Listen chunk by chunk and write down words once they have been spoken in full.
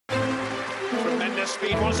tremendous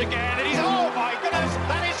speed once again, and he's, oh my goodness,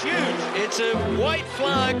 that is huge. It's a white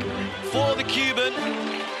flag for the Cuban.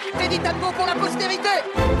 Teddy Talbot pour la postérité.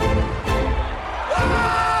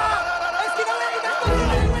 Est-ce qu'il va aller?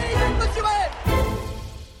 Oui, il est mesuré.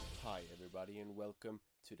 Hi everybody and welcome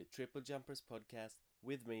to the Triple Jumpers podcast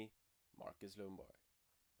with me, Marcus Lundborg.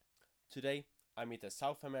 Today I meet a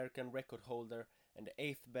South American record holder and the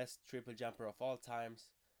 8th best triple jumper of all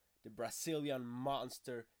times, the Brazilian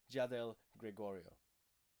monster Jadel Gregorio.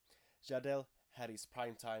 Jadel had his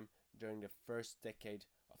prime time during the first decade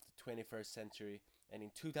of the 21st century, and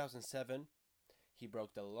in 2007 he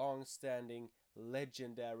broke the long-standing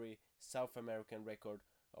legendary South American record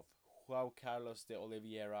of João Carlos de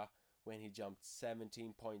Oliveira when he jumped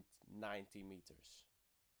 17.90 meters.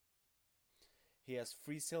 He has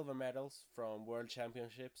 3 silver medals from World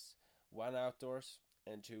Championships, 1 outdoors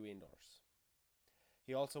and 2 indoors.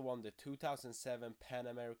 He also won the 2007 Pan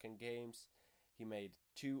American Games. He made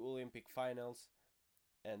 2 Olympic finals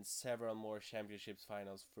and several more championships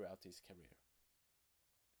finals throughout his career.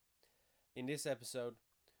 In this episode,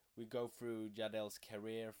 we go through Jadel's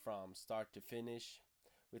career from start to finish.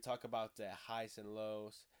 We talk about the highs and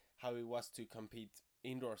lows, how it was to compete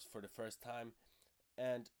indoors for the first time,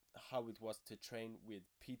 and how it was to train with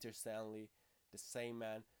Peter Stanley, the same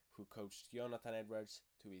man who coached Jonathan Edwards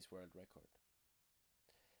to his world record.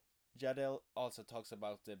 Jadel also talks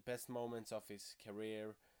about the best moments of his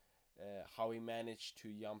career, how he managed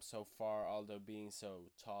to jump so far although being so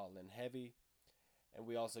tall and heavy, and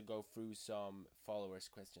we also go through some followers'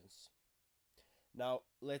 questions. Now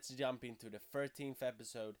let's jump into the 13th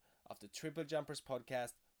episode of the Triple Jumpers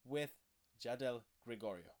podcast with Jadel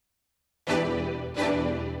Gregorio.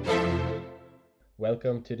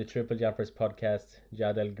 Welcome to the Triple Jumpers podcast,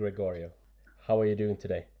 Jadel Gregorio. How are you doing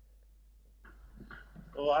today?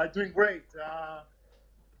 Oh, I'm doing great. I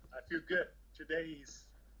feel good. Today is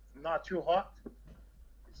not too hot.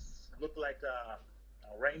 It's look like a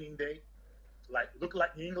raining day. Look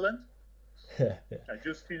like England. I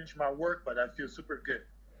just finished my work, but I feel super good.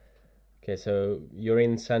 Okay, so you're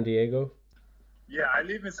in San Diego? Yeah, I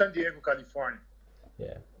live in San Diego, California.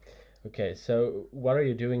 Yeah. Okay, so what are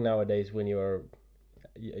you doing nowadays when you're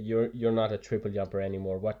not a triple jumper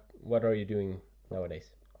anymore? What are you doing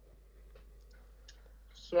nowadays?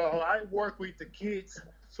 So I work with the kids.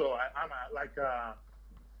 So I'm like a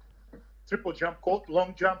triple jump coach,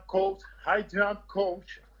 long jump coach, high jump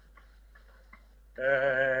coach.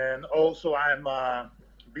 And also I'm a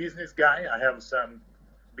business guy. I have some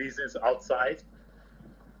business outside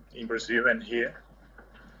in Brazil and here.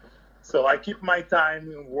 So I keep my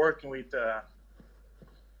time working with the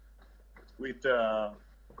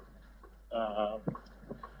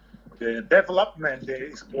development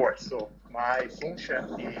of sports. So my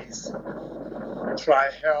function is try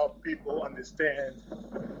help people understand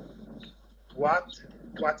what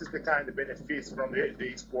is the kind of benefits from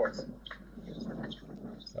the sports.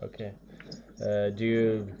 Okay. Do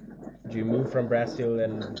you move from Brazil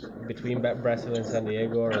and between Brazil and San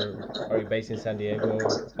Diego, or are you based in San Diego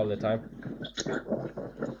all the time?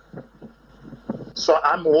 So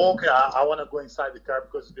I'm walking. I want to go inside the car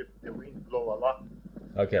because the wind blow a lot.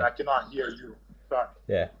 Okay. And I cannot hear you. Sorry.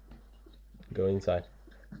 Yeah. Go inside.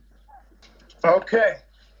 Okay.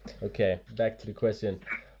 Okay. Back to the question.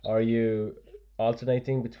 Are you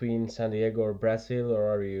alternating between San Diego or Brazil,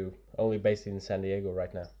 or are you only based in San Diego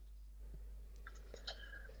right now?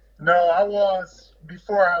 No, I was,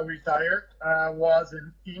 before I retired, I was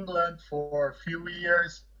in England for a few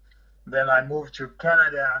years. Then I moved to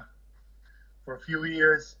Canada for a few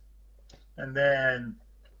years. And then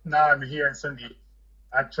now I'm here in San Diego.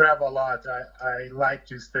 I travel a lot. I like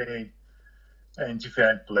to stay in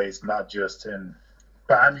different places, not just in,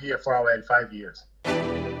 but I'm here for already 5 years.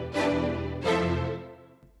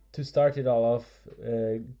 To start it all off,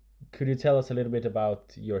 could you tell us a little bit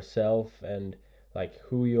about yourself and like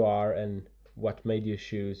who you are and what made you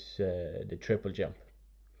choose the triple jump?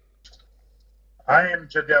 I am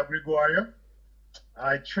Jadel Gregorio.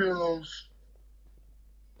 I chose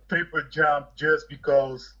triple jump just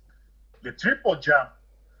because the triple jump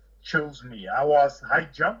chose me. I was a high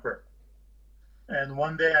jumper. And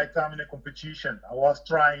one day I come in a competition. I was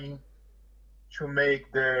trying to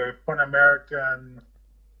make the Pan America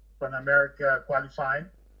qualifying,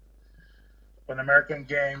 Pan American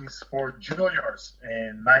Games for juniors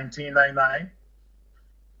in 1999.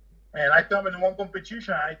 And I come in one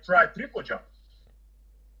competition, I tried triple jump.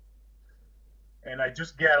 And I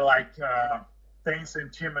just get like 10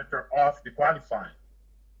 centimeters off the qualifying.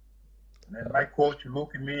 And then my coach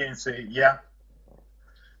looked at me and say, yeah,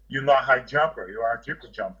 you're not a high jumper, you are a triple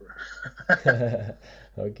jumper.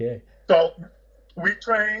 Okay. So we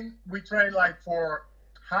train like for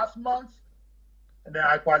half month, and then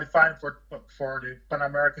I qualified for the Pan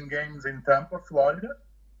American Games in Tampa, Florida.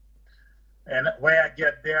 And when I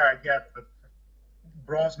get there, I get a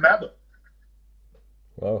bronze medal.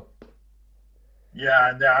 Wow. Yeah,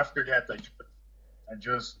 and then after that, I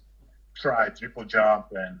just tried triple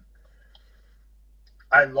jump, and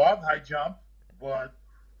I love high jump, but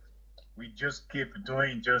we just keep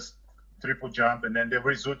doing just triple jump, and then the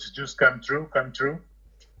results just come true,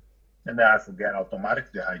 and then I forget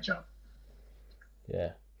automatically the high jump.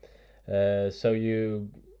 Yeah. So you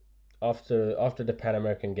after the Pan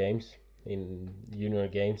American Games in Junior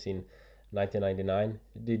Games in 1999,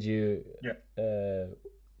 did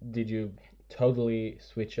you totally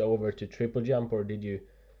switch over to triple jump, or did you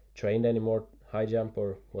train any more high jump,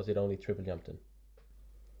 or was it only triple jump then?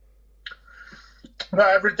 No,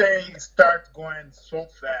 everything started going so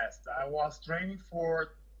fast. I was training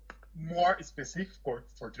for more specific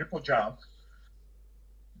for triple jump,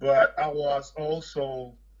 but I was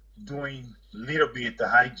also doing a little bit the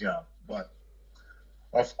high jump. But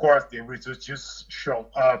of course, the results just showed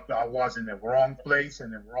up. I was in the wrong place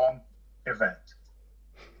in the wrong event.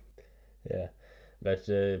 Yeah, but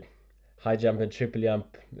high jump and triple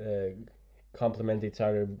jump complement each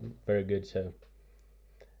other very good. So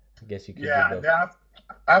I guess you could Yeah, do and both. then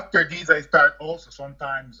after this, I start also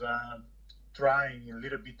sometimes trying a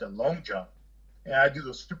little bit the long jump, and I do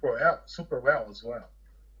the super well as well.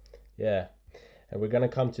 Yeah, and we're gonna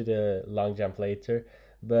come to the long jump later.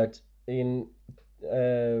 But in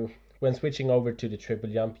when switching over to the triple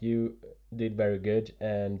jump, you did very good,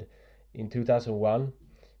 and in 2001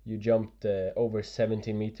 you jumped over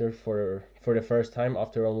 70 meters for the first time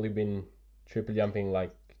after only been triple jumping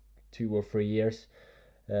like 2 or 3 years.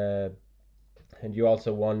 Uh, and you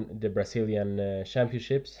also won the Brazilian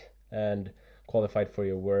championships and qualified for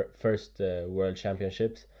your first world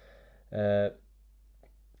championships. Uh,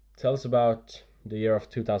 Tell us about the year of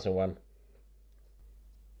 2001.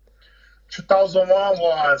 2001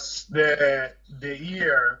 was the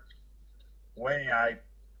year when I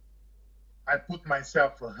put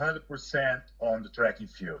myself 100% on the track and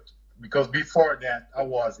field, because before that I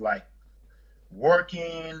was like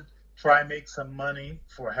working, try make some money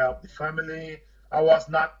for help the family. I was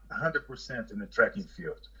not 100% in the track and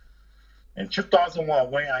field. In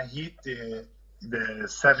 2001, when I hit the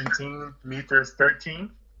 17 meters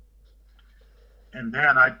 13, and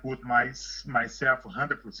then I put myself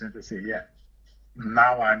 100%. I say, yeah,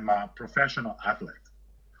 now I'm a professional athlete.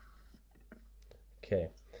 Okay,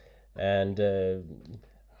 and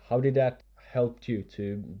how did that help you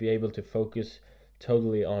to be able to focus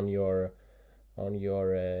totally on your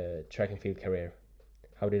track and field career?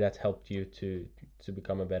 How did that help you to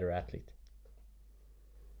become a better athlete?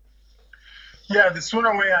 Yeah, the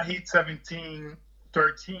sooner way I hit 17,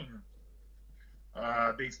 13,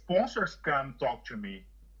 the sponsors come talk to me,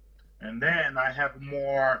 and then I have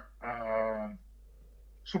more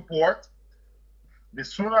support. The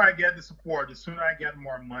sooner I get the support, the sooner I get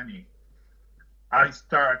more money. I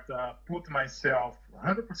start put myself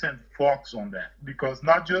 100% focus on that, because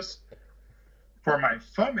not just for my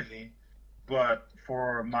family, but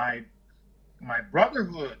for my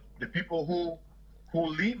brotherhood, the people who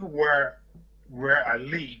live where I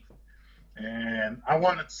live, and I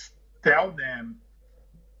want to tell them,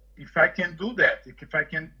 if I can do that, if I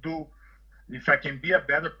can be a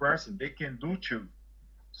better person, they can do too.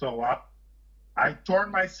 So I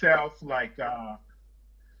turn myself like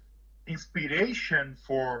inspiration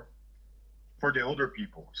for the older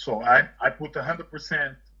people. So I put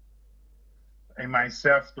 100% in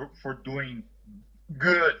myself for doing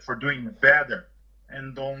good, for doing better,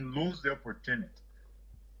 and don't lose the opportunity.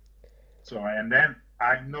 So, and then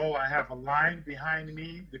I know I have a line behind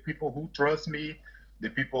me, the people who trust me, the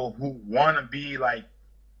people who want to be like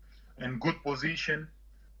in good position,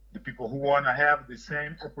 the people who want to have the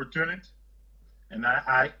same opportunity. And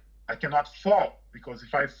I cannot fall, because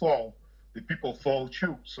if I fall, the people fall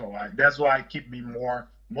too. So that's why I keep me more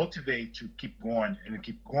motivated to keep going and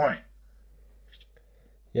keep going.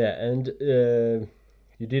 Yeah, and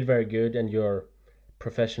you did very good, and your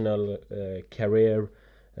professional career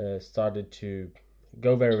started to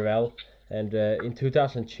go very well. And in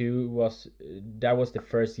 2002 was the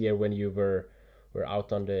first year when you were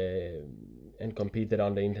out on the and competed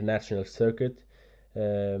on the international circuit.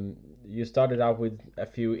 You started out with a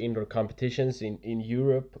few indoor competitions in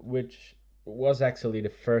Europe, which was actually the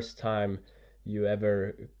first time you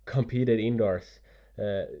ever competed indoors.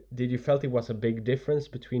 Did you felt it was a big difference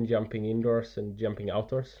between jumping indoors and jumping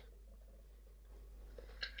outdoors?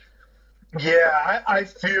 Yeah, I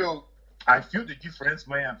feel I feel the difference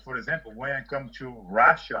when, for example, when I come to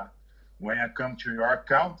Russia, when I come to your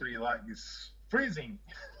country, like it's freezing.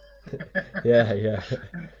 Yeah, yeah,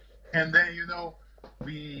 And then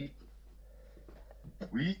we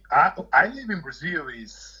I live in Brazil.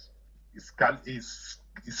 Is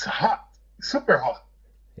hot, super hot.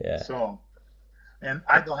 yeah, So, and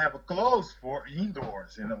I don't have a clothes for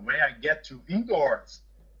indoors. When I get to indoors,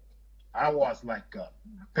 I was like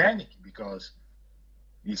panic because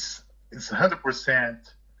it's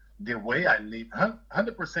 100% the way I live,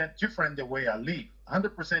 100% different the way I live,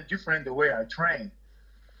 100% different the way I train.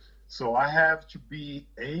 So I have to be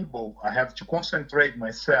able, I have to concentrate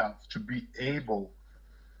myself to be able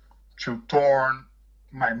to turn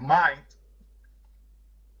my mind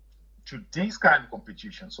to this kind of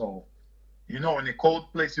competition. So, in a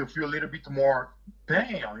cold place, you feel a little bit more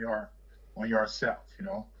pain on yourself,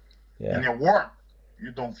 yeah, and you're warm,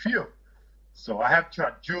 you don't feel. So I have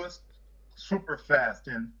to adjust super fast,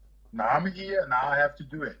 and now I'm here. Now I have to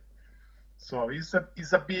do it. So it's a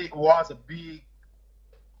big was a big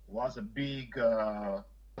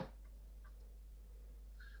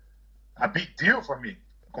deal for me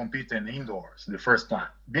competing indoors the first time.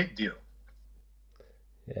 Big deal.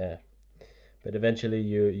 yeah. But eventually,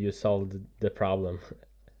 you solved the problem.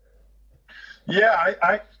 Yeah,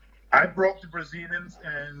 I broke the Brazilian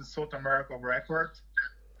and South America record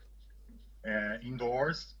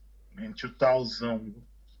indoors in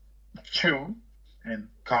 2002 in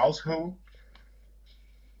Karlsruhe.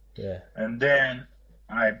 Yeah, And then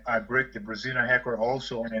I break the Brazilian record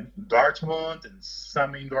also in Dortmund and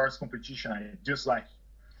some indoors competition. I just like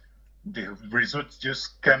the results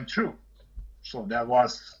just came true. So that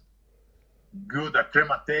was good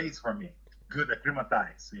acclimatize for me. Good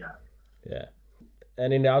acclimatize, yeah. yeah.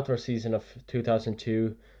 And in the outdoor season of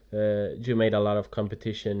 2002, you made a lot of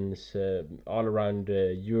competitions all around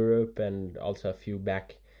Europe and also a few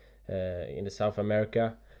back in the South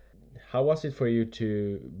America. How was it for you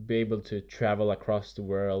to be able to travel across the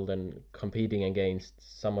world and competing against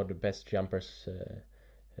some of the best jumpers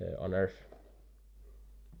on earth?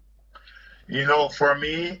 For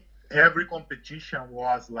me, every competition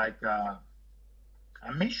was like a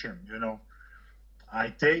mission. I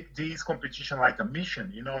take this competition like a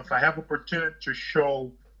mission. If I have opportunity to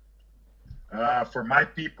show for my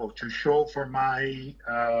people, to show for my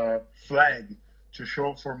flag, to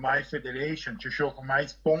show for my federation, to show for my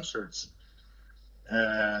sponsors,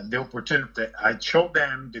 the opportunity, I show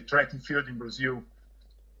them the track and field in Brazil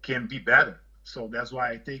can be better. So that's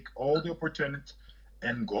why I take all the opportunity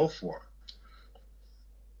and go for.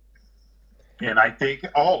 And I take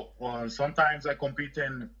all. Sometimes I compete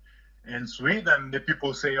in Sweden. The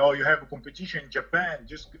people say, "Oh, you have a competition in Japan."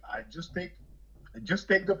 I just take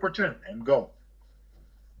the opportunity and go.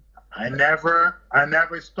 I never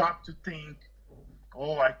stop to think,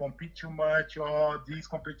 "Oh, I compete too much. Oh, this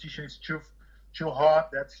competition is too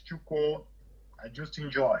hot. That's too cold." I just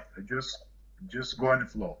enjoy. I just go in the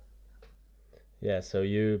flow. Yeah, so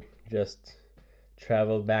you just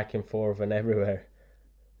travel back and forth and everywhere.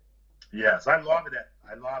 Yes, I love that.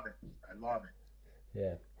 I love it. I love it.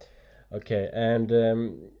 Yeah. Okay, and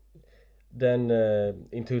then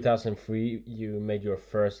in 2003 you made your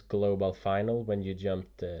first global final when you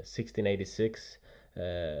jumped 1686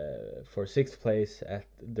 for sixth place at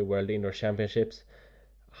the World Indoor Championships.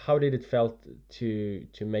 How did it felt to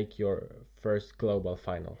make your first global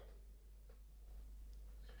final?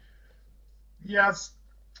 Yes,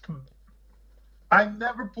 I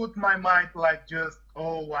never put my mind like just,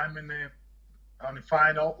 oh, I'm on the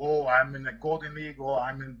final, oh, I'm in the Golden League, or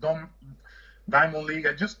I'm in Diamond League.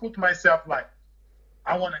 I just put myself like,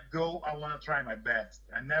 I want to go, I want to try my best.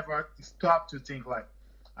 I never stopped to think like,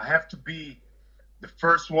 I have to be the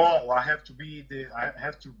first one, or I have to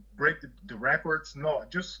break the records. No,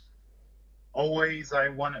 just always I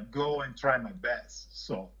want to go and try my best.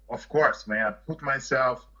 So, of course, man, I put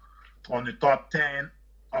myself on the top 10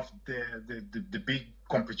 of the big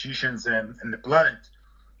competitions and the planet.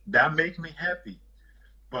 That make me happy.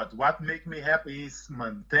 But what make me happy is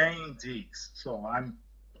maintain this. So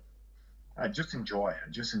I just enjoy.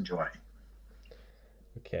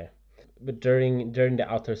 Okay, but during the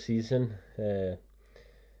outdoor season,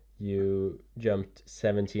 you jumped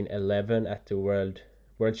 1711 at the World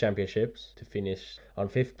Championships to finish on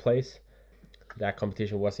fifth place. That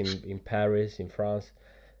competition was in Paris, in France.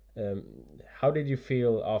 How did you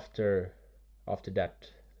feel after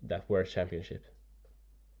that World Championship?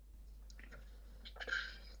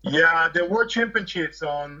 Yeah, the World Championships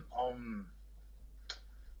on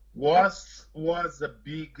was a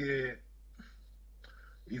big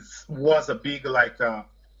was a big like turn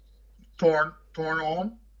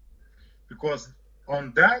on because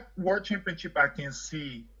on that World Championship I can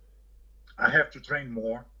see I have to train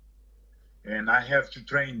more, and I have to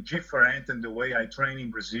train different than the way I train in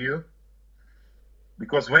Brazil.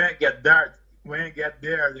 Because when I get there,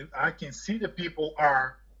 I can see the people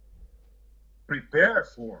are prepared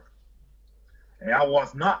for, and I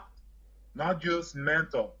was not just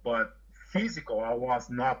mental, but physical. I was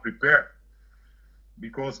not prepared,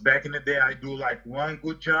 because back in the day I do like one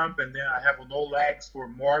good jump and then I have no legs for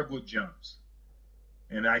more good jumps.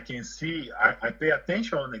 And I can see, I pay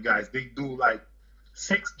attention on the guys. They do like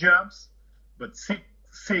 6 jumps, but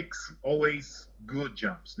six always good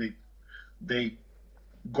jumps. They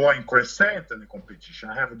go in crescent in the competition.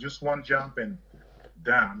 I have just one jump and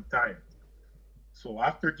then I'm tired. So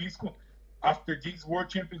after these World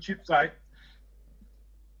Championships, I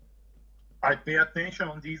pay attention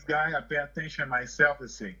on these guys. I pay attention myself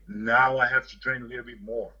and say, now I have to train a little bit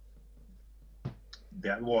more.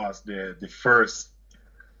 That was the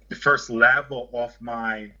first level of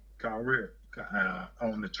my career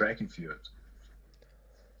on the tracking field.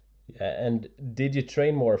 Yeah, and did you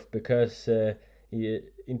train more? Because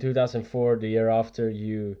in 2004, the year after,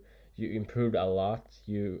 you improved a lot.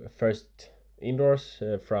 You first indoors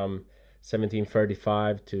from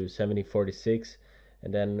 1735 to 1746,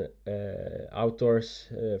 and then outdoors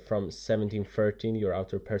from 1713, your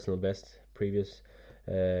outdoor personal best previous,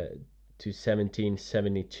 to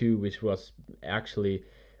 1772, which was actually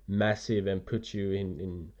massive and put you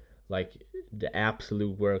in like the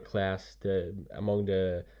absolute world class, among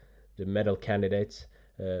the medal candidates.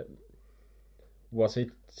 Was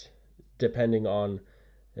it depending on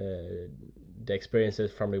the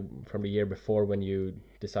experiences from the year before, when you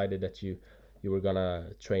decided that you were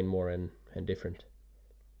gonna train more and different?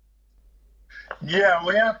 Yeah,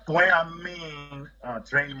 when I mean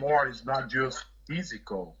train more, it's not just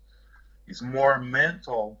physical. It's more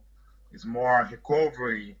mental. It's more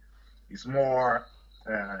recovery. It's more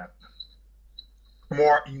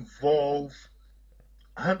involved.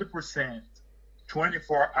 100%,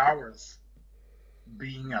 24 hours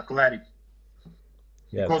being athletic.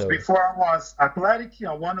 Yeah, because so before I was athletic,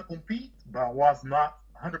 I want to compete, but I was not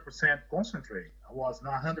 100% concentrated. I was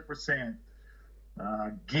not 100%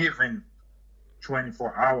 given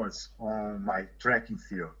 24 hours on my tracking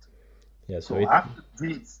field. yeah, So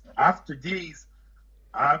after this,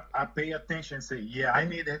 I pay attention and say, yeah, I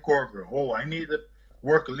need a recovery. Oh, I need to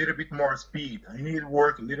work a little bit more speed. I need to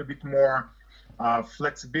work a little bit more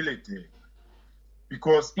flexibility.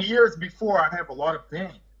 Because years before, I have a lot of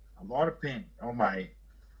pain on my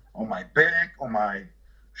back, on my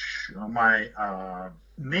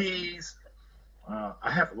knees.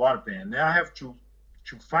 I have a lot of pain. Now I have to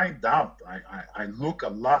find out. I look a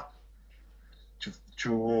lot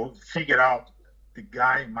to figure out the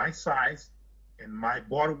guy my size and my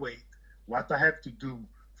body weight, what I have to do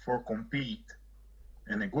for compete,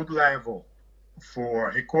 and a good level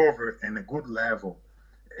for recover, and a good level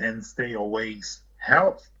and stay always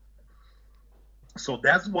healthy. So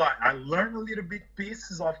that's why I learned a little bit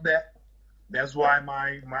pieces of that. That's why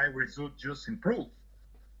my result just improved.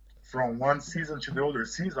 From one season to the other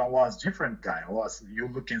season, I was different guy. You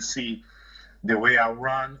look and see the way I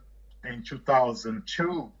run in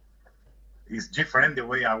 2002 is different the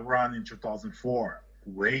way I run in 2004.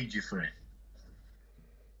 Way different.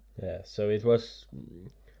 yeah, so it was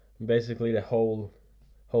basically the whole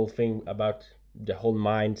thing about the whole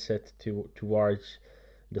mindset towards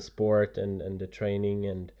the sport and the training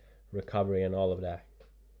and recovery and all of that.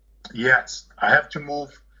 Yes, I have to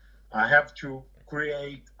move. I have to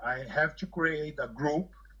create a group,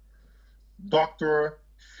 doctor,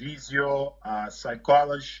 physio,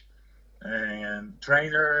 psychologist, and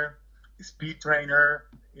trainer, speed trainer,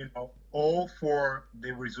 all for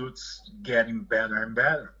the results getting better and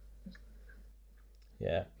better.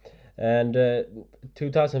 Yeah, and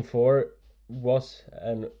 2004 was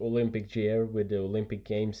an Olympic year with the Olympic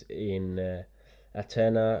Games in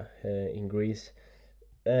Athena in Greece,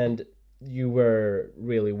 and you were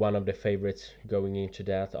really one of the favorites going into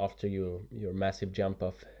that after your massive jump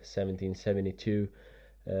of 1772.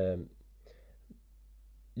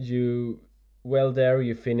 You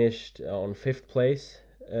you finished on 5th place.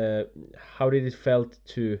 How did it felt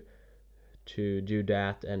to do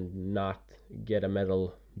that and not get a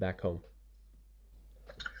medal back home?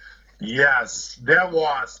 Yes, that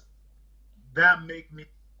made me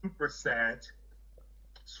super sad.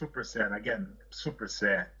 Super sad again, super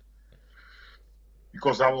sad.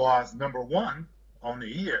 Because I was number 1 on the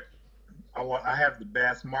year. I have the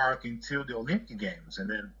best mark until the Olympic Games, and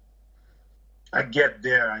then I get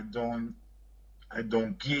there. I don't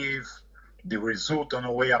give the result on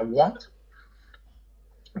the way I want.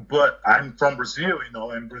 But I'm from Brazil,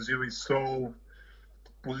 and Brazil is so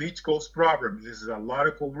political problem. This is a lot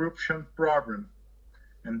of corruption problem.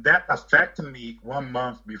 And that affected me 1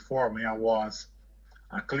 month before when I was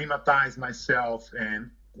acclimatized myself.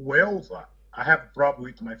 And well, I have a problem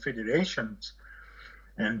with my federations.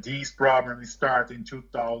 And these problems start in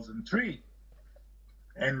 2003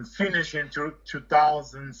 and finish in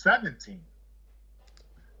 2017.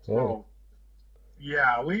 So,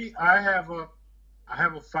 yeah, I have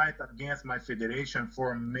a fight against my federation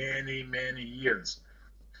for many, many years.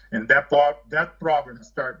 And that problem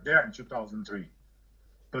started there in 2003.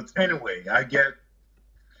 But anyway, I get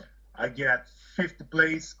 5th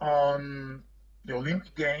place on the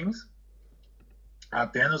Olympic Games,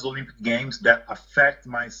 Athens Olympic Games, that affect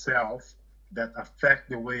myself, that affect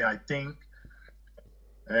the way I think.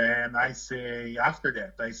 And after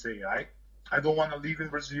that, I don't want to live in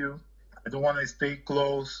Brazil. I don't want to stay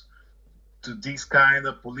close to these kind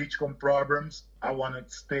of political problems. I want to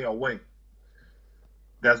stay away.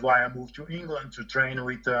 That's why I moved to England to train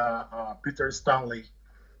with Peter Stanley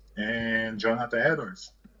and Jonathan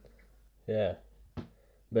Edwards. Yeah,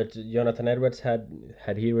 but Jonathan Edwards had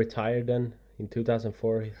he retired then in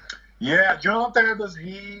 2004? Yeah, Jonathan Edwards,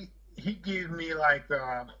 he gave me like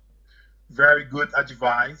very good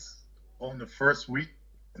advice on the first week.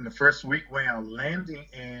 In the first week when I landed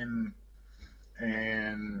in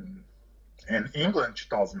England,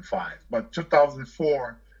 2005, but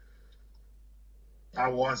 2004. I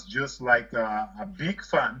was just like a big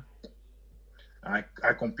fan. I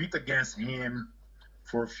compete against him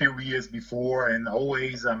for a few years before, and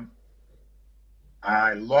always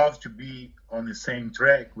I love to be on the same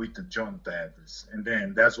track with John Edwards. And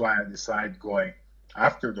then that's why I decided going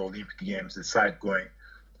after the Olympic Games, going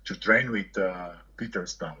to train with Peter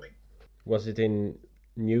Stanley. Was it in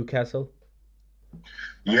Newcastle?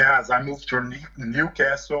 Yes, I moved to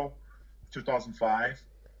Newcastle 2005.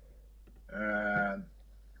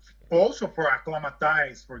 Also for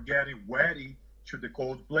acclimatize, for getting ready to the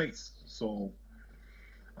cold place. So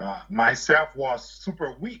myself was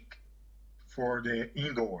super weak for the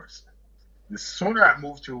indoors. The sooner I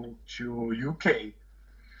moved to UK,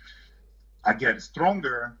 I get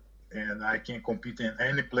stronger and I can compete in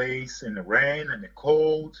any place, in the rain and the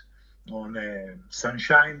cold, on a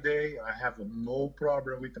sunshine day. I have no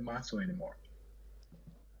problem with the muscle anymore.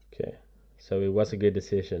 Okay, so it was a good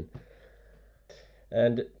decision.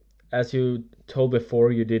 And as you told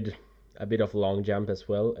before, you did a bit of long jump as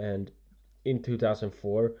well, and in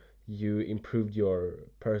 2004 you improved your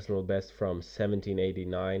personal best from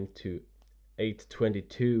 1789 to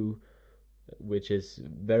 822, which is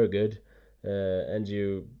very good. And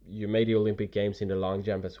you made the Olympic Games in the long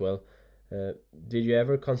jump as well. Did you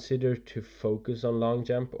ever consider to focus on long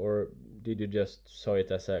jump, or did you just saw it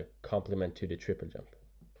as a complement to the triple jump?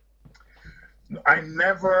 I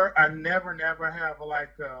never have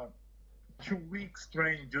like 2 weeks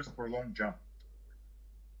training just for long jump.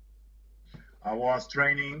 I was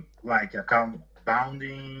training like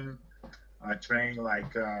bounding. I trained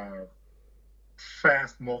like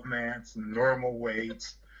fast movements, normal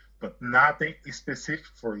weights, but nothing specific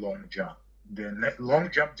for long jump. The long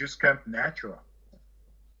jump just came natural.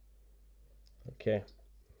 Okay.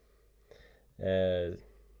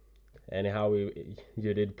 Anyhow,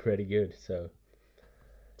 you did pretty good, so.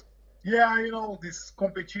 Yeah, this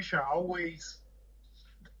competition always,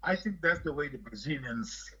 I think that's the way the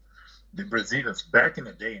Brazilians back in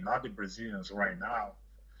the day, not the Brazilians right now,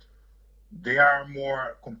 they are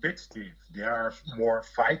more competitive. They are more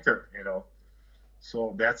fighter,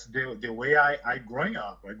 So that's the way I growing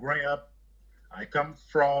up. I come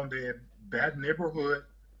from the bad neighborhood.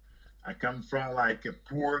 I come from like a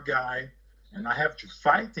poor guy, and I have to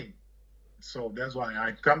fighting. So that's why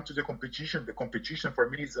I come to the competition. The competition for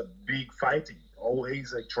me is a big fighting.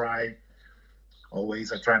 Always I try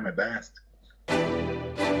my best.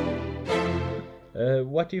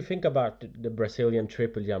 What do you think about the Brazilian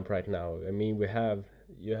triple jump right now? I mean,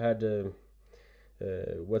 you had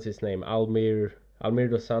what's his name, Almir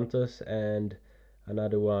dos Santos, and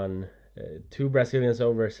another one, 2 Brazilians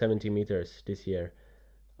over 70 meters this year,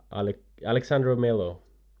 Alexandre Melo.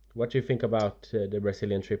 What do you think about the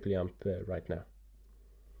Brazilian triple jump right now?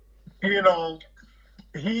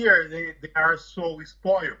 Here they are so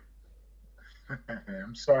spoiled.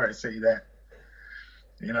 I'm sorry to say that.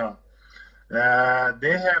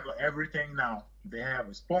 They have everything now. They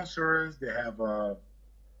have sponsors. They have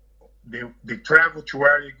they travel to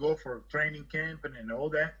where they go for training camp and all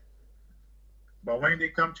that. But when they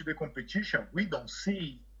come to the competition, we don't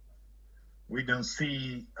see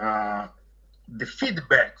the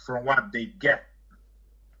feedback from what they get.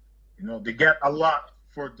 They get a lot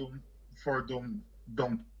for them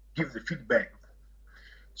don't give the feedback.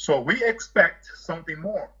 So we expect something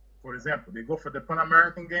more. For example, they go for the Pan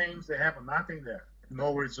American Games, they have nothing there,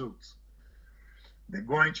 no results. They're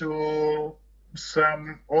going to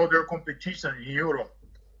some other competition in Europe,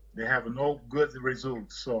 they have no good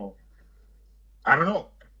results. So I don't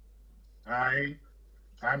know.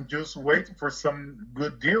 I'm just waiting for some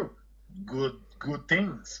good deal, good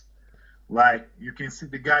things. Like you can see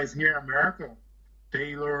the guys here in America,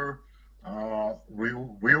 Taylor,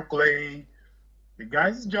 Will Clay. The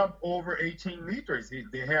guys jump over 18 meters.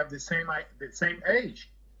 They have the same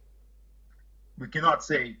age. We cannot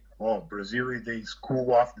say, oh, Brazil they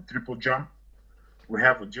school off the triple jump. We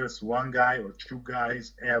have just one guy or two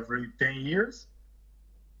guys every 10 years.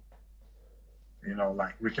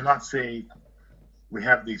 Like we cannot say we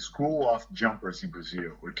have the school of jumpers in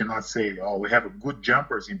Brazil. We cannot say, oh, we have good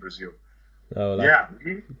jumpers in Brazil. Oh, Yeah,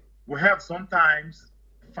 we have sometimes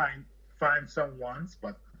find some ones,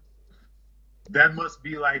 but that must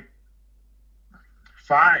be like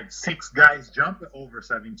 5, 6 guys jumping over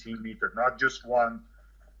 17 meters, not just one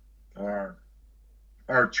or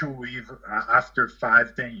two even after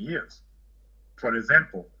 5, 10 years. For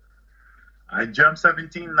example, I jumped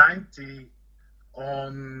 1790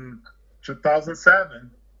 on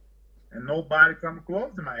 2007, and nobody come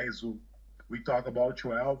close to my result. We talk about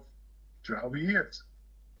 12 years.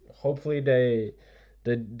 hopefully they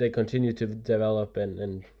continue to develop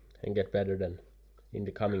and get better than in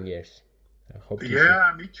the coming years. I hope to see.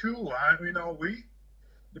 Yeah, me too.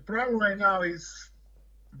 The problem right now is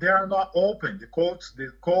they are not open. The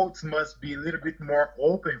coach must be a little bit more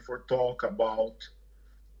open for talk about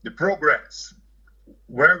the progress,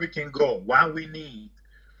 where we can go, what we need.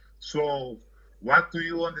 So, what do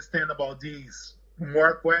you understand about these?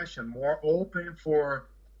 More question, more open for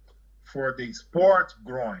the sport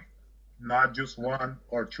growing, not just 1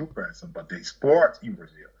 or 2%, but the sport in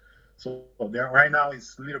Brazil. So there right now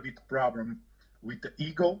is a little bit problem with the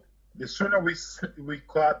ego. The sooner we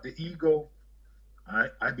caught the ego,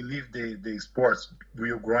 I believe the sports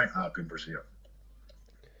will growing up in Brazil.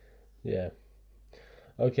 Yeah.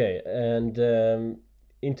 Okay, and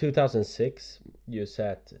in 2006, you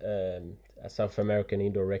set a South American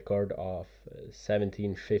indoor record of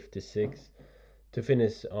 17:56 to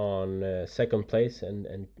finish on second place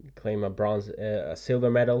and claim a silver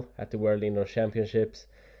medal at the World Indoor Championships.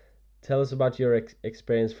 Tell us about your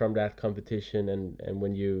experience from that competition and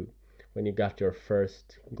when you got your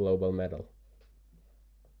first global medal.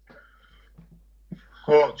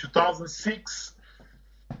 Oh, 2006,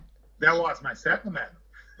 that was my second medal.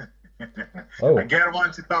 Oh. I get one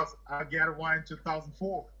in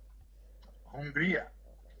 2004, Hungary.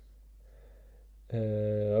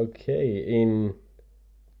 Okay, in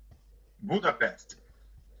Budapest.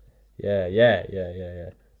 yeah. Yeah.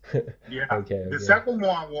 Okay. The second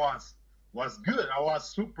one was good. I was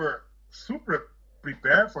super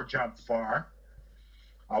prepared for jump far.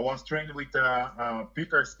 I was trained with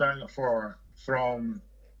Peter Stern from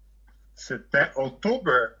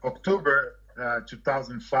October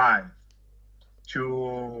 2005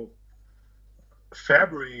 to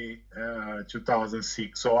February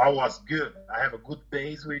 2006. So I was good. I have a good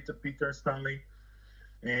base with Peter Stanley,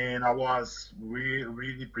 and I was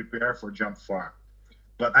really prepared for jump far.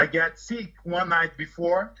 But I got sick 2 nights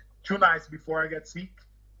before I got sick.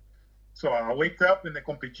 So I wake up in the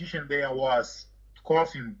competition day, I was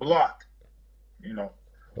coughing blood,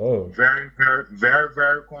 Oh. very, very, very,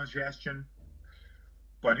 very congestion.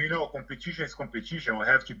 But competition is competition. You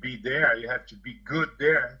have to be there. You have to be good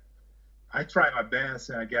there. I try my best,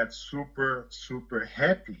 and I get super, super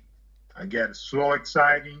happy. I get so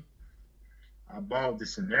exciting about the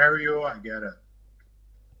scenario. I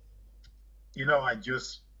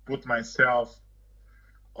just put myself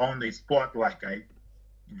on the spot, like I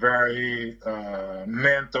very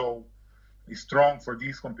mental, strong for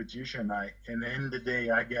this competition. And the end of the day,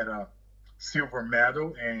 I get a silver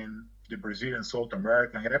medal and the Brazilian South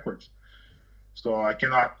American records. So I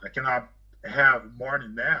cannot have more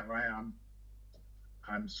than that, right?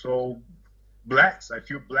 I'm so blessed. I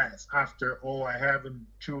feel blessed after all I have in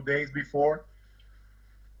 2 days before,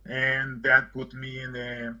 and that put me in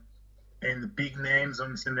the big names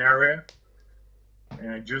on the scenario,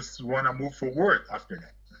 and I just want to move forward after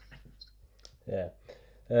that. Yeah.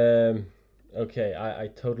 Okay, I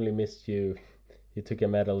totally missed you. You took a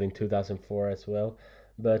medal in 2004 as well,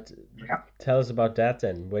 but Yeah. tell us about that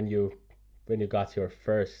then. When you got your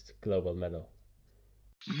first global medal.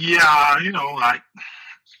 Yeah, like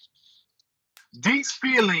this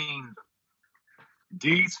feeling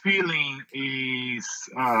is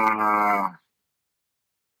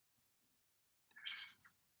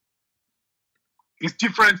it's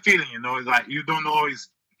different feeling, you know. It's like you don't know.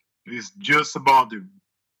 It's just about the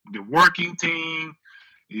working team.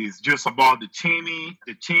 It's just about the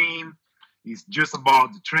team. It's just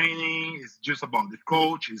about the training. It's just about the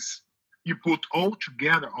coach. You put all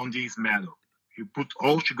together on this medal. You put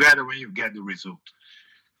all together when you get the result.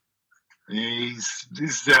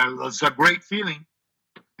 It's a great feeling,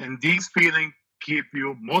 and this feeling keep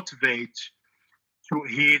you motivated to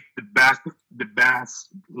hit the best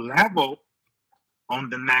level on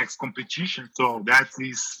the next competition. So that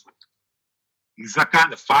is a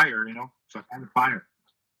kind of fire, you know. It's a kind of fire.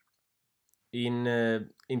 In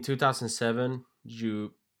 2007,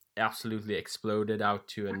 you absolutely exploded out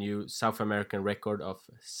to a new South American record of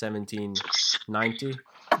 1790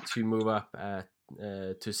 to move up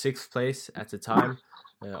to sixth place at the time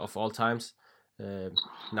of all times.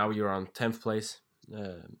 Now you're on 10th place.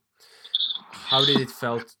 How did it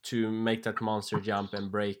felt to make that monster jump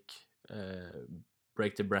and break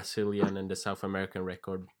the Brazilian and the South American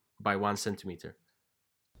record by 1 centimeter?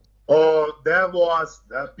 Oh, that was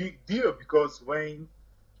a big deal because when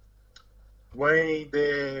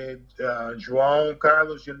the João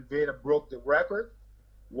Carlos de Oliveira broke the record,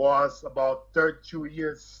 was about 32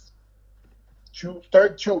 years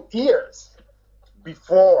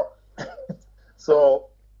before. So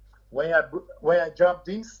when I jumped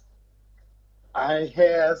this, I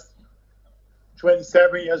had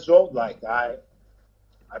 27 years old. Like I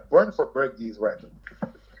burned for break this record.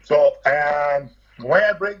 So and when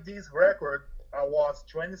I break this record, I was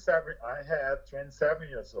 27. I had 27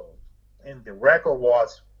 years old, and the record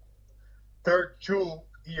was 32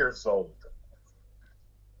 years old.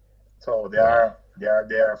 So they are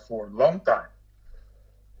there for a long time.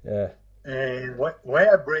 Yeah. And when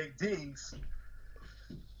I break these,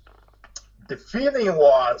 the feeling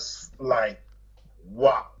was like,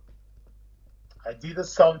 wow, I did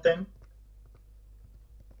something,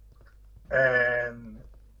 and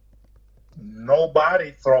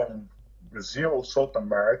nobody from Brazil or South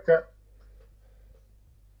America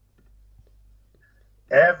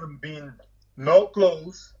haven't been no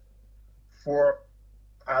close for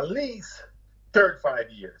at least 35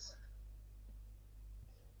 years.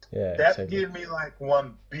 Yeah, that exactly. gave me like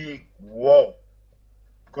one big whoa,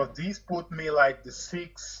 because these put me like the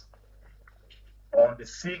six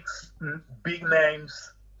big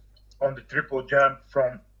names on the triple jump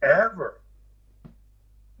from ever.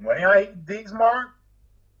 When I hit this mark,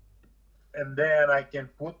 and then I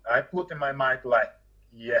put in my mind like,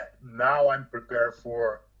 yeah, now I'm prepared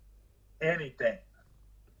for anything.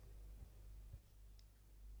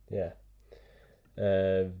 Yeah.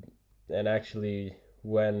 And actually,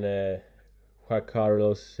 when Juan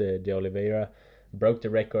Carlos de Oliveira broke the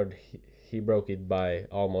record, he broke it by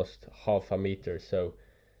almost half a meter. So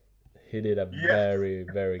he did a very,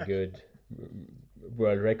 very good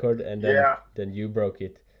world record, and then you broke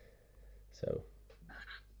it. So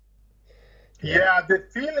yeah, the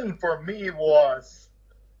feeling for me was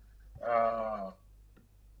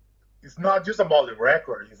it's not just about the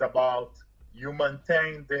record, it's about you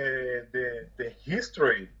maintain the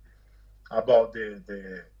history about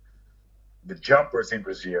the jumpers in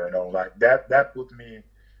Brazil, you know, like that put me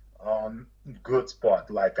on good spot.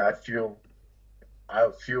 Like I feel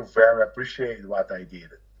very appreciated what I did.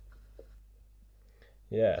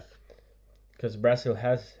 Yeah, because Brazil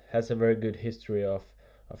has a very good history of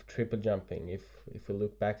triple jumping. If we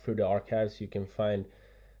look back through the archives, you can find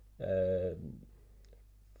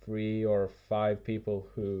 3 or 5 people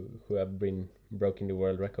who have been broken the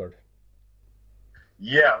world record.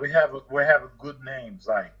 Yeah, we have good names.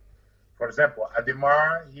 Like, for example,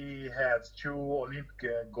 Ademar, he has 2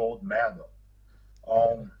 Olympic gold medals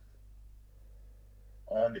on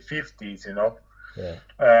the 50s, you know. Yeah.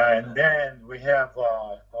 And then we have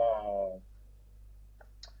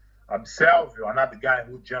Abselvio, another guy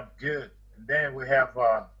who jumped good. And then we have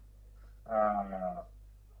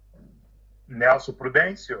Nelson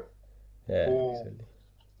Prudencio,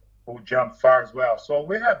 who jumped far as well. So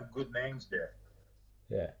we have good names there.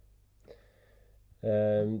 Yeah.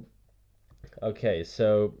 Okay,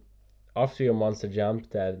 so after your monster jump,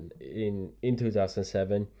 that in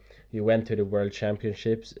 2007, you went to the World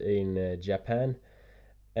Championships in Japan,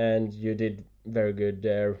 and you did very good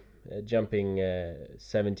there, jumping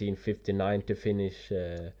 17:59 to finish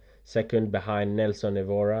second behind Nelson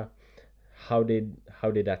Evora. How did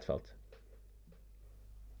that felt?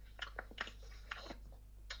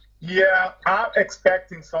 Yeah, I'm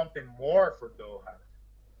expecting something more for Doha.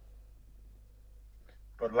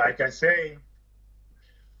 But like I say,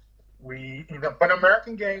 we in the Pan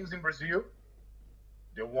American Games in Brazil,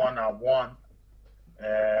 the one I won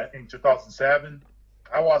in 2007,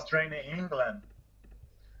 I was training in England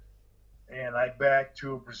and I back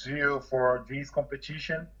to Brazil for this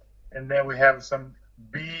competition. And then we have some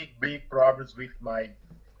big problems with my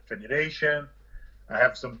federation. I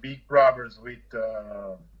have some big problems with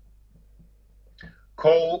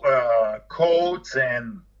coach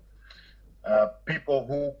and people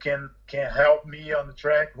who can help me on the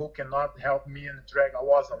track, who cannot help me on the track. I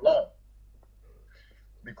was alone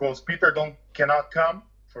because Peter cannot come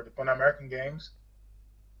for the Pan American Games,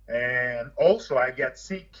 and also I get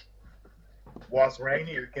sick. Was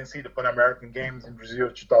rainy. You can see the Pan American Games in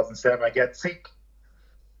Brazil 2007. I get sick.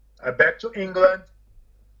 I back to England.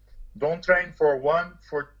 Don't train for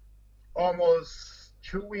almost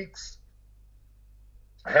 2 weeks.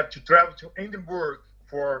 I have to travel to Edinburgh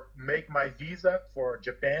for make my visa for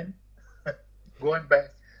Japan. going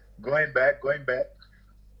back.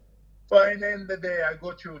 But at the end of the day, I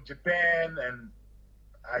go to Japan and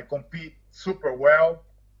I compete super well.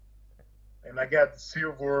 And I got the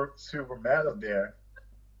silver medal there.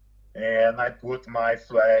 And I put my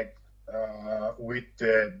flag with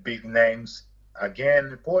the big names again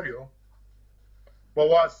in the podium. But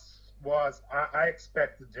I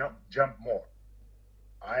expect to jump more.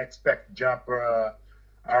 I expect to jump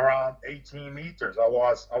around 18 meters. I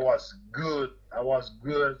was good. I was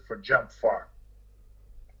good for jump far.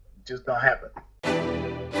 It just don't happen.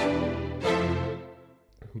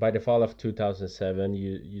 By the fall of 2007,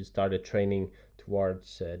 you started training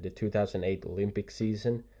towards the 2008 Olympic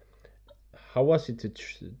season. How was it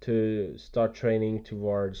to start training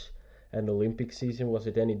towards an Olympic season? Was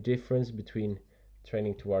it any difference between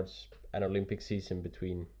training towards an Olympic season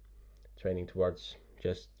between training towards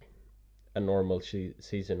just a normal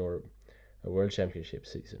season or a World Championship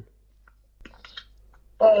season?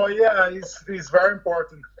 Oh yeah, it's very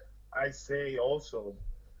important. I say also,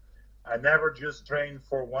 I never just trained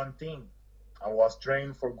for one thing. I was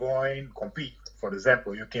trained for going compete. For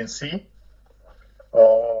example, you can see,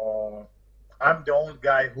 I'm the only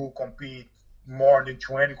guy who compete more than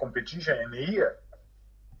 20 competition in a year.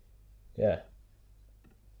 Yeah.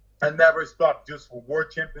 I never stopped just for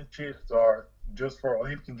World Championships or just for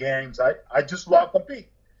Olympic Games. I just love compete.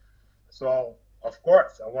 So of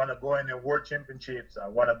course I want to go in the World Championships. I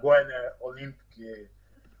want to go in the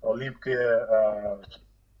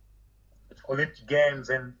Olympic Games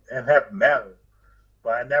and have medal.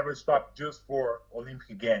 But I never stopped just for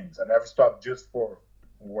Olympic Games. I never stopped just for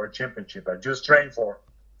World Championship. I just trained for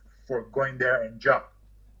going there and jump.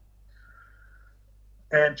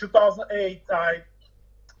 And 2008, I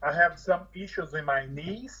have some issues in my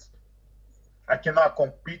knees. I cannot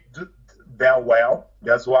compete that well.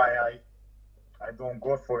 That's why I don't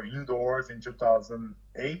go for indoors in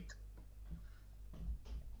 2008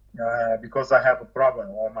 because I have a problem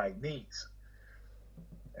on my knees.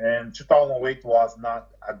 And 2008 was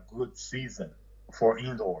not a good season for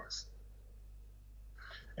indoors.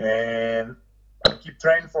 And I keep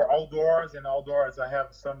training for outdoors, and outdoors I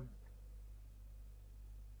have some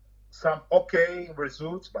okay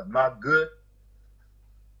results, but not good.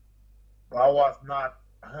 I was not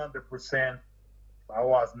 100%. I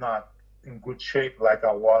was not in good shape like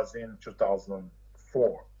I was in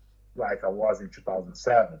 2004, like I was in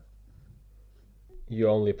 2007. You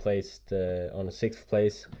only placed on a 6th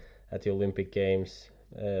place at the Olympic Games.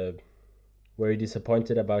 Were you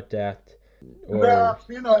disappointed about that? Or...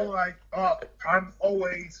 No, I'm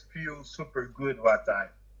always feel super good what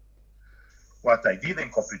I did in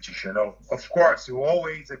competition. Of course, you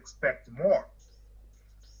always expect more,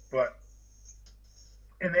 but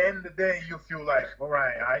in the end of the day, you feel like, all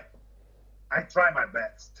right, I try my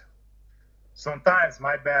best. Sometimes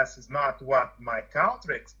my best is not what my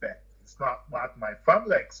country expects. It's not what my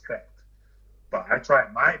family expects, but I try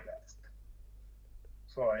my best.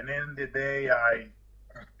 So at the end of the day, I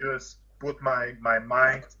just put my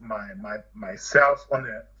mind, myself on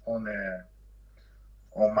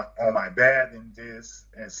my bed in this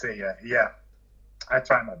and say, yeah, I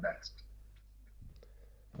try my best.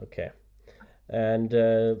 Okay. And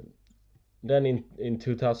then in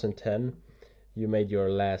 2010, you made your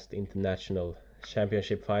last international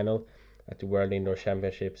championship final at the World Indoor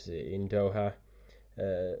Championships in Doha.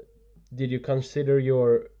 Did you consider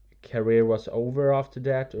your career was over after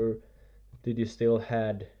that, or did you still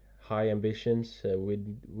had high ambitions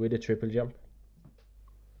with the triple jump?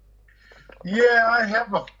 Yeah,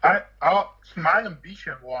 my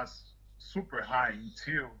ambition was super high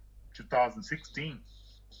until 2016.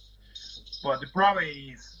 But the problem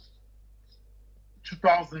is,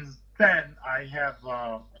 2010, I have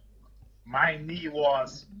my knee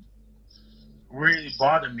was really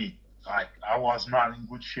bothering me. Like I was not in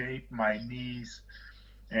good shape, my knees,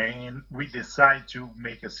 and we decided to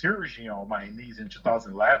make a surgery on my knees in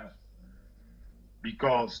 2011.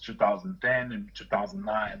 because 2010 and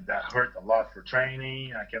 2009 that hurt a lot for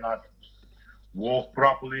training. I cannot walk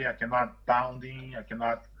properly. I cannot pounding. I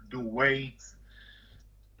cannot do weights.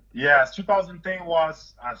 Yes, 2010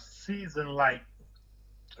 was a season like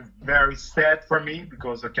very sad for me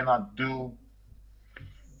because I cannot do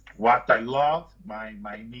what I love. My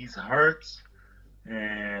knees hurts,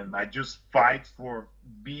 and I just fight for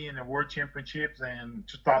being a world championships. And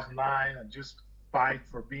 2009, I just fight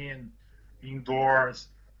for being indoors.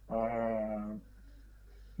 Doha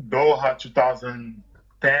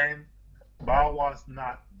 2010, but I was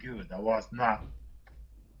not good. I was not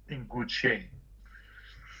in good shape.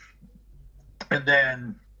 And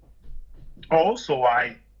then also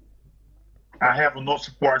I have no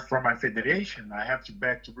support from my federation. I have to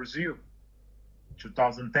back to Brazil.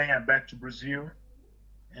 2010, I back to Brazil,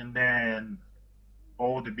 and then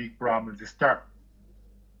all the big problems start.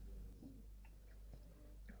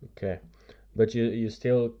 Okay, but you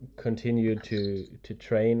still continued to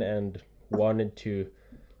train and wanted to,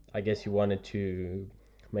 I guess you wanted to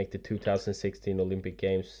make the 2016 Olympic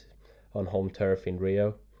Games on home turf in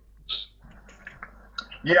Rio.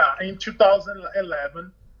 Yeah, in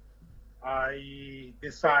 2011, I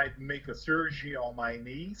decided to make a surgery on my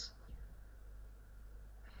knees.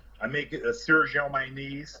 I make a surgery on my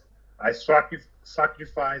knees. I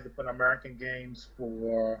sacrificed the Pan American Games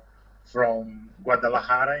from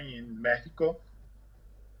Guadalajara in Mexico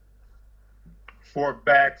for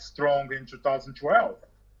back strong in 2012,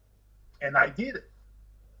 and I did it.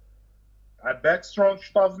 I back strong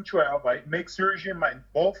 2012. I make surgery on my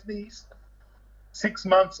both knees. 6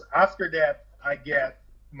 months after that, I get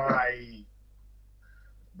my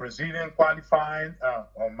Brazilian qualifying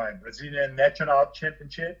on my Brazilian national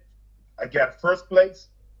championship. I get first place.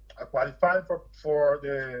 I qualified for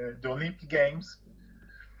the Olympic Games.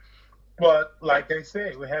 But like I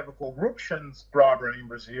say, we have a corruption problem in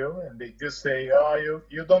Brazil, and they just say, "Oh,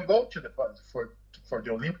 you don't go to for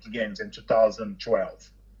the Olympic Games in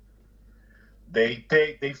 2012."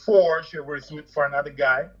 They force you recruit for another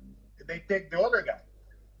guy. They take the other guy.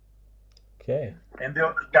 Okay. And the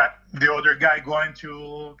other guy going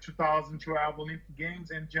to 2012 Olympic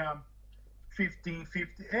Games and jump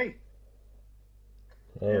 15:58.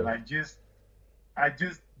 Oh. And I just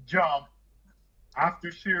jumped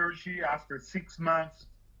after surgery, after 6 months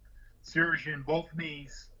surgery in both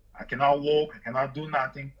knees. I cannot walk, I cannot do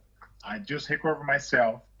nothing. I just recover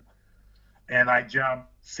myself, and I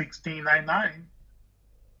jumped 16:99.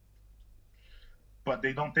 But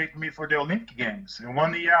they don't take me for the Olympic Games. And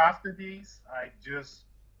 1 year after these, I just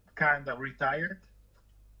kind of retired.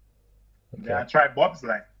 Okay. Then I tried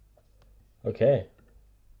bobsled. Okay.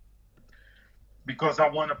 Because I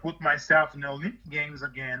want to put myself in the Olympic Games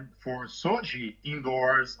again for Sochi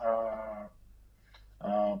indoors,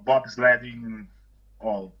 bobsledding,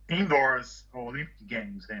 or indoors Olympic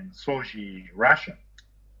Games in Sochi, Russia.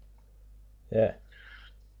 Yeah.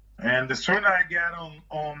 And the sooner I get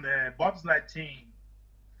on the bobsled team,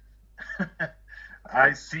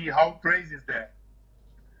 I see how crazy is that.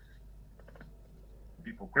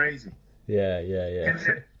 People crazy. Yeah.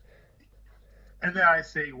 And then I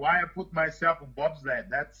say, why I put myself on bobsled?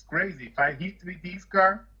 That's crazy. If I hit with this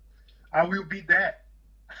car, I will be dead.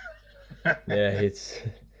 Yeah,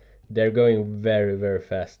 they're going very, very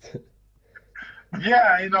fast.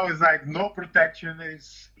 Yeah, it's like no protection.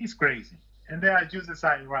 It's crazy. And then I just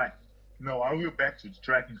decide, right, no, I will back to the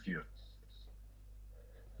track and field.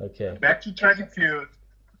 Okay. Back to track and field.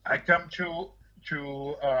 I come to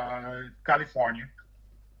California.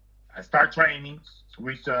 I start training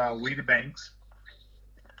with Willie Banks.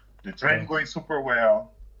 The training going super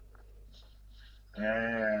well,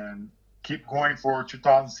 and keep going for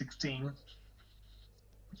 2016.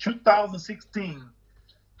 2016,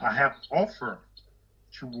 I have offer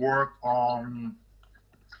to work on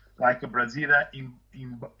like a Brazilian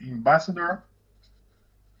ambassador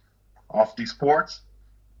of the sports.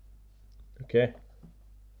 Okay.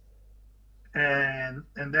 And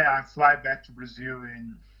then I fly back to Brazil,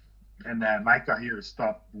 and then my career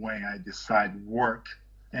stopped when I decided work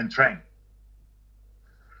and train.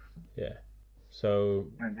 Yeah. So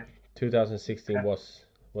 2016 was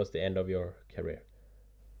the end of your career.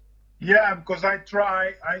 Yeah, because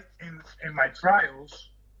in my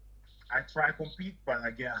trials, I try to compete, but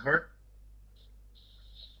I get hurt.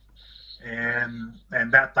 And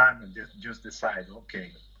that time I just decide,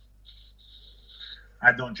 okay,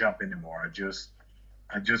 I don't jump anymore. I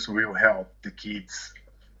just will help the kids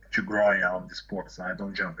to grow on the sports. I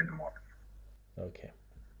don't jump anymore. Okay.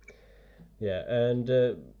 Yeah,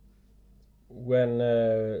 and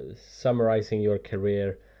when summarizing your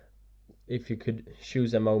career, if you could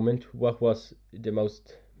choose a moment, what was the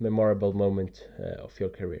most memorable moment of your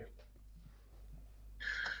career?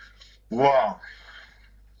 Wow.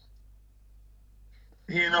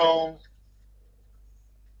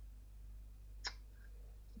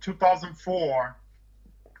 2004,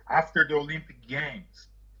 after the Olympic Games,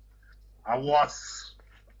 I was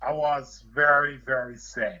very, very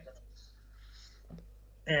sad.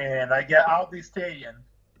 And I get out the stadium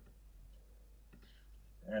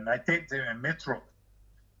and I take the metro.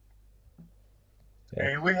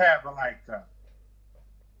 Yeah. And we have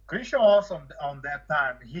Christian also on that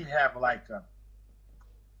time, he have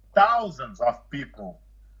thousands of people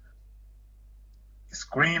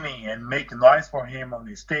screaming and making noise for him on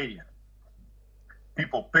the stadium.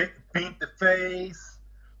 People paint the face,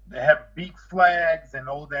 they have big flags and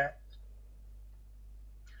all that.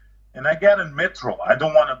 And I get in metro. I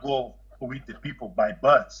don't want to go with the people by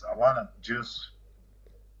bus. I want to just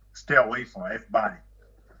stay away from everybody.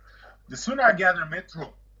 The sooner I get in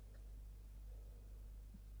metro,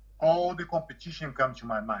 all the competition comes to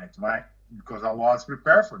my mind, right? Because I was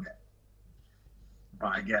prepared for that.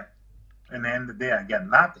 But at the end of the day, I get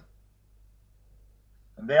nothing.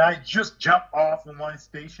 And then I just jump off in one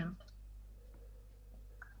station,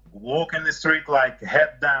 walk in the street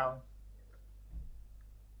head down,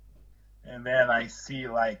 and then I see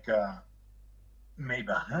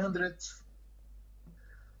maybe hundreds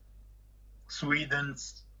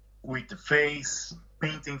Swedes with the face,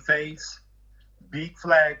 painting face, big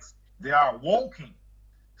flags. They are walking.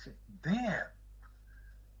 Damn.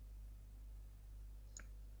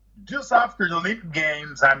 Just after the Olympic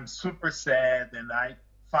Games, I'm super sad, and I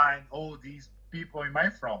find all these people in my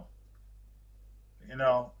front, and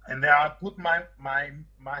then I put my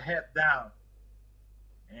head down,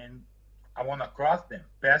 and I want to cross them,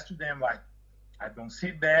 pass to them I don't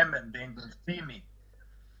see them, and they don't see me.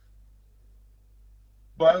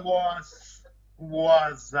 But it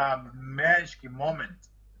was a magic moment.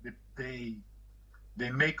 They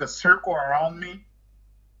make a circle around me.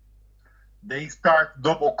 They start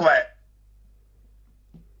double clap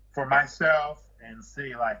for myself and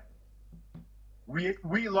say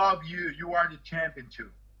we love you. You are the champion too.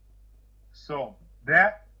 So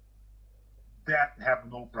that have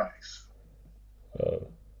no price.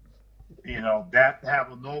 That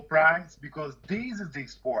have no price, because this is the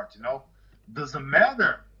sport. Doesn't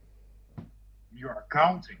matter your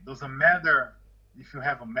accounting. Doesn't matter if you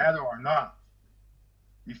have a medal or not.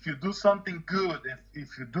 If you do something good,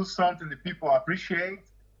 if you do something that people appreciate,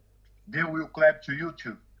 they will clap to you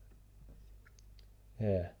too.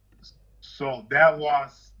 Yeah. So that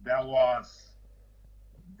was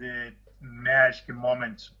the magic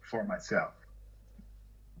moment for myself.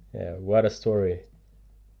 Yeah, what a story.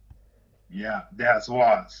 Yeah, that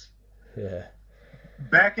was. Yeah.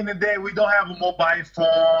 Back in the day, we don't have mobile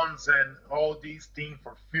phones and all these things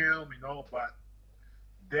for film, but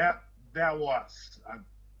that was a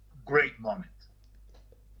great moment.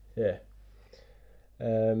 Yeah.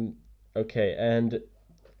 Okay, and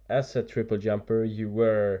as a triple jumper, you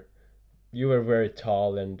were very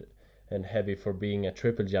tall and heavy for being a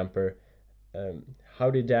triple jumper. How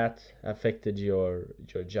did that affected your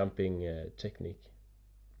jumping technique?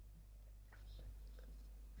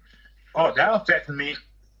 Oh, that affected me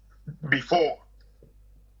before.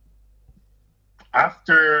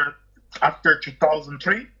 After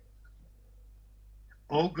 2003,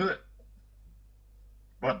 all good.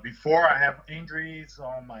 But before, I have injuries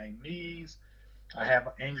on my knees. I have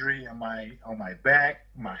an injury on my back,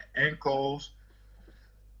 my ankles,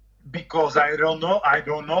 because I don't know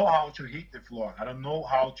how to hit the floor. I don't know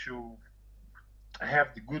how to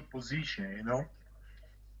have the good position,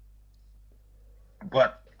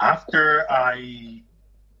 But after I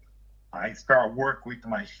start work with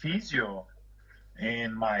my physio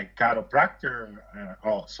and my chiropractor,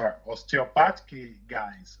 osteopathic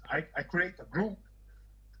guys, I create a group,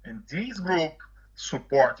 and this group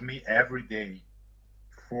support me every day.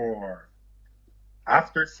 For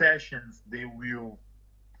after sessions, they will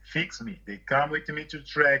fix me. They come with me to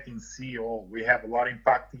track and see, we have a lot of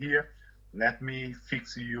impact here. Let me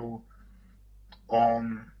fix you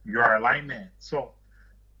on your alignment. So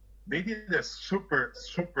they did a super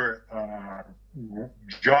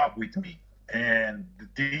job with me, and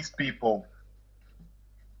these people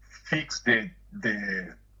fixed the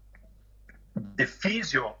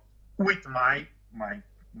physio with my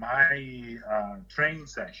training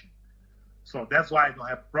session. So that's why I don't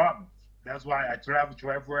have problems. That's why I travel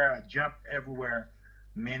to everywhere, I jump everywhere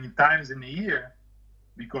many times in a year,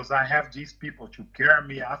 because I have these people to carry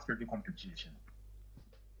me after the competition.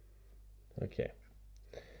 Okay.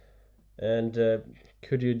 And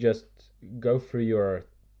could you just go through your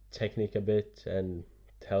technique a bit and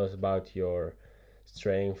tell us about your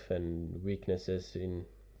strength and weaknesses in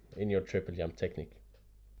your triple jump technique?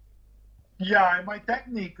 Yeah, my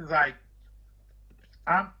technique is like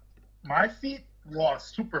my feet was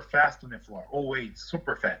super fast on the floor, always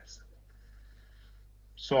super fast.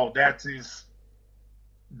 So that's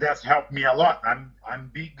helped me a lot. I'm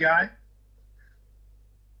big guy.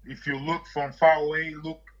 If you look from far away,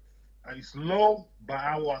 look slow, but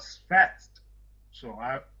I was fast. So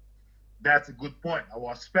that's a good point. I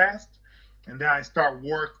was fast, and then I start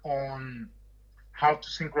work on how to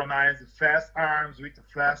synchronize the fast arms with the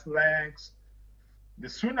fast legs. The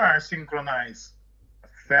sooner I synchronize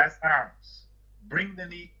fast arms, bring the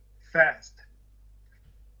knee fast,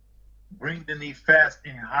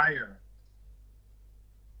 and higher.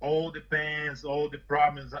 All the pains, all the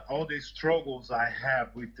problems, all the struggles I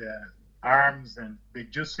have with the arms, and they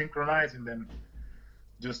just synchronizing them,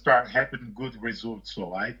 just start having good results.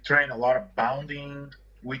 So I train a lot of bounding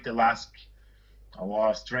with elastic. I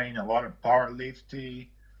was training a lot of powerlifting.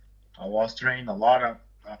 I was training a lot of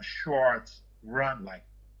short run, like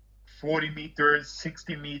 40 meters,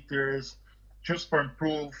 60 meters, just for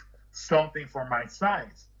improve something for my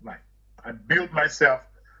size. Like I built myself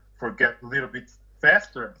for get a little bit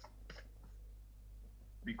faster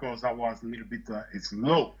because I was a little bit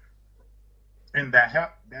slow, and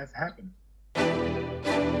that's happened.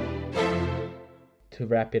 To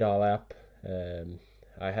wrap it all up,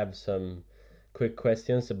 I have some quick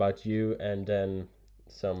questions about you and then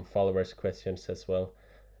some followers questions as well.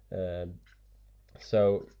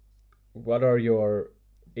 So what are your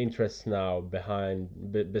interests now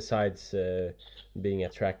besides being a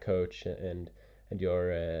track coach and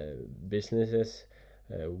your businesses?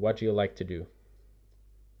 What do you like to do?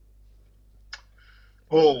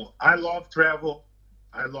 Oh, I love travel.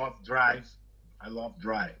 I love drive. I love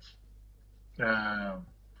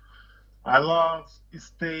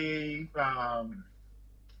stay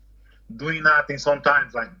doing nothing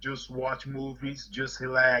sometimes, like just watch movies, just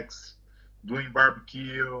relax, doing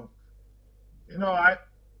barbecue. You know,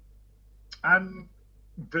 I'm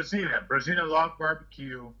Brazilian. Brazilian love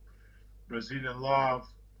barbecue. Brazilian love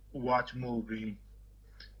watch movie,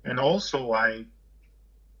 and also I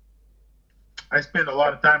spend a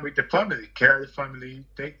lot of time with the family, carry the family,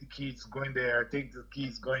 take the kids going there, take the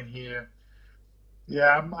kids going here. Yeah,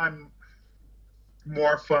 I'm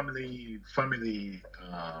more family.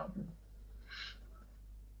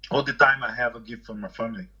 All the time I have a gift from my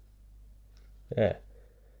family. Yeah.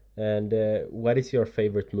 And what is your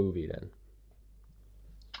favorite movie then?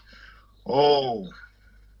 Oh,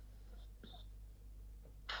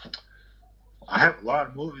 I have a lot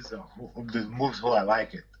of movies. The movies who I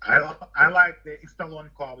like it. I like the Stallone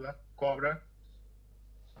Cobra.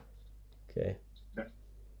 Okay.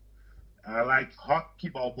 I like Rocky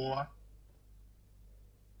Balboa.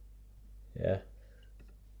 Yeah.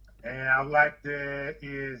 And I like I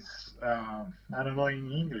don't know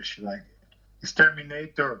in English, like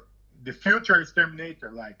Exterminator. The future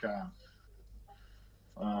Exterminator, like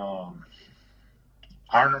Arnold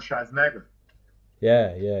Schwarzenegger.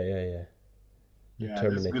 Yeah. Yeah,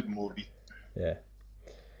 that's a good movie. Yeah.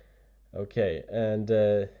 Okay, and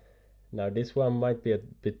now this one might be a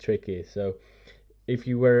bit tricky. So, if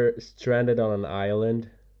you were stranded on an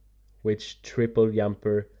island, which triple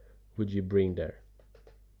jumper would you bring there?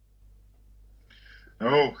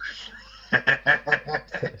 Oh.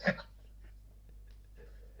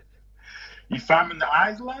 If I'm in the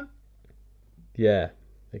island? Yeah,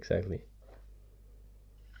 exactly.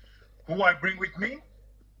 Who I bring with me?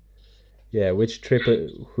 Yeah, which triple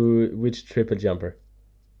jumper?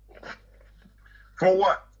 For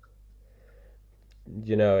what?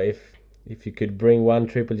 You know, if you could bring one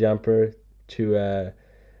triple jumper to a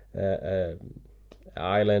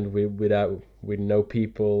island with no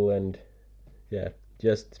people, and yeah,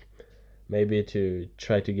 just maybe to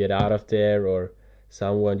try to get out of there, or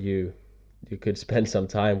someone you could spend some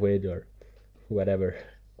time with, or whatever.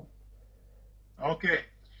 Okay.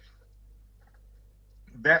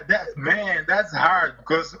 That man, that's hard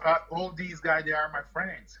because all these guys, they are my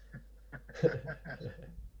friends.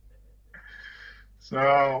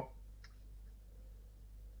 So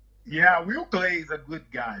yeah, Will Clay is a good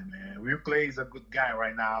guy, man. Will Clay is a good guy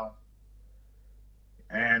right now,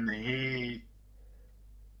 and he's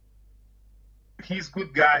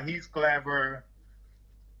good guy. He's clever.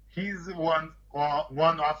 He's one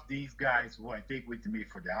of these guys who I take with me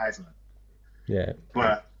for the Iceland. Yeah.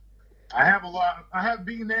 But I have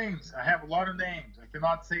big names. I have a lot of names. I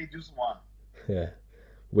cannot say just one. Yeah.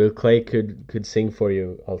 Will Clay could sing for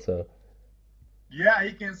you also. Yeah,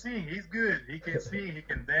 he can sing. He's good. He can sing. He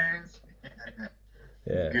can dance.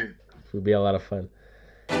 Yeah, Good. it would be a lot of fun.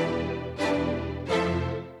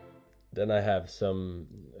 Then I have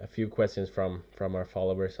a few questions from our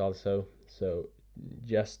followers also. So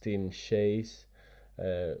Justin Chase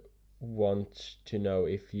wants to know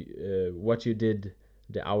if you what you did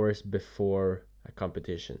the hours before a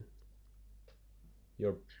competition.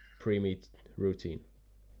 Your pre-meet routine.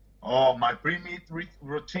 Oh, my pre-meet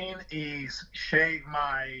routine is shave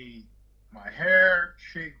my hair,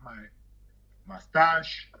 shave my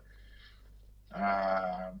mustache.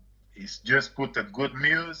 It's just put a good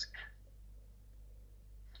music,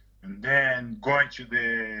 and then going to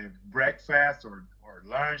the breakfast or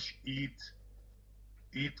lunch, eat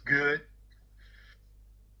good.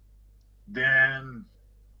 Then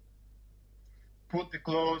put the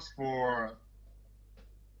clothes for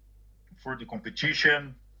the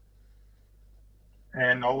competition,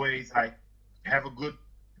 and always I have a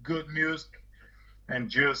good music and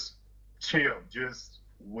just chill, just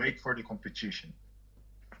wait for the competition.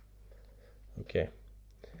 Okay.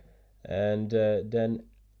 And then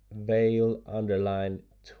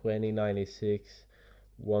Vale_2096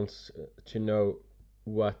 wants to know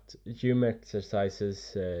what gym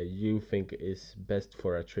exercises you think is best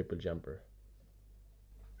for a triple jumper.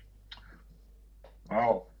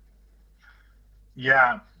 Oh,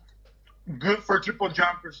 yeah. Good for triple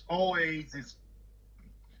jumpers always is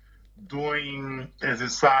doing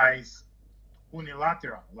exercise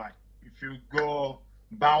unilateral. Like if you go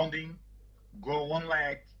bounding, go one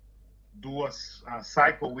leg, do a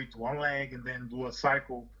cycle with one leg, and then do a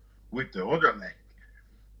cycle with the other leg.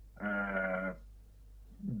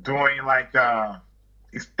 Doing like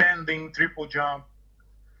extending triple jump,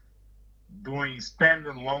 doing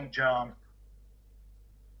standing long jump,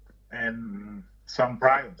 and some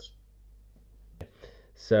pryos.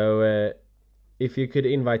 So if you could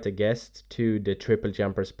invite a guest to the Triple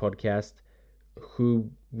Jumpers podcast,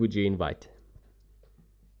 who would you invite?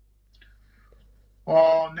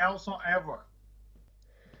 Oh, Nelson Ever.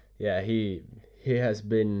 Yeah, he has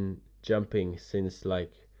been jumping since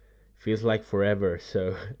feels like forever,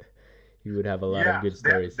 so he would have a lot of good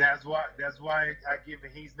stories. That's why I give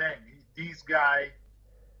his name. This guy,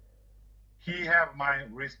 he have my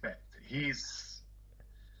respect. He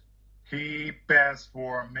passed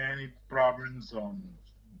for many problems on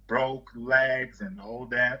broke legs and all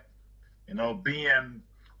that. Being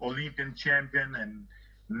Olympian champion and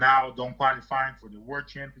now don't qualifying for the world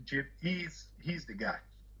championship. He's the guy.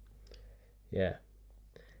 Yeah,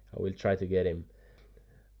 I will try to get him.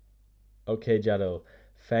 Okay, Jadel,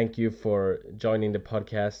 thank you for joining the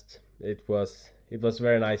podcast. It was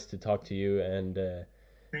very nice to talk to you and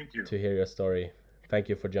thank you. To hear your story. Thank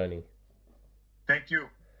you for joining. Thank you.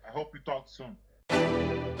 I hope we talk soon.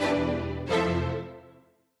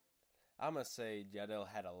 I must say, Jadel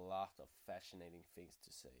had a lot of fascinating things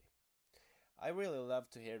to say. I really love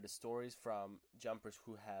to hear the stories from jumpers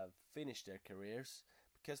who have finished their careers,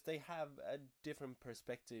 because they have a different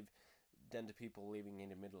perspective than the people living in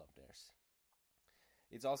the middle of theirs.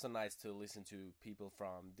 It's also nice to listen to people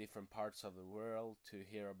from different parts of the world to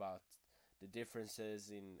hear about the differences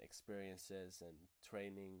in experiences and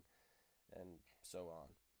training and so on.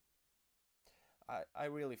 I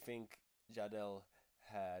really think Jadel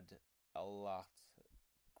had a lot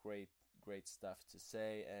great stuff to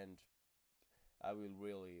say, and I will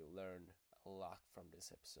really learn a lot from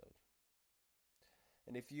this episode.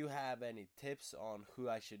 And if you have any tips on who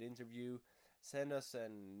I should interview, send us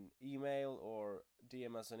an email or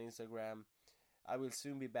DM us on Instagram. I will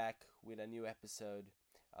soon be back with a new episode.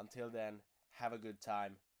 Until then, have a good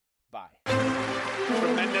time. Bye.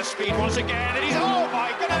 Tremendous speed once again, and oh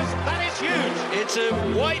my goodness, that is huge! It's a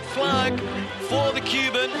white flag for the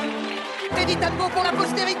Cuban. Teddy Talbot pour la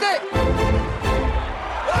postérité.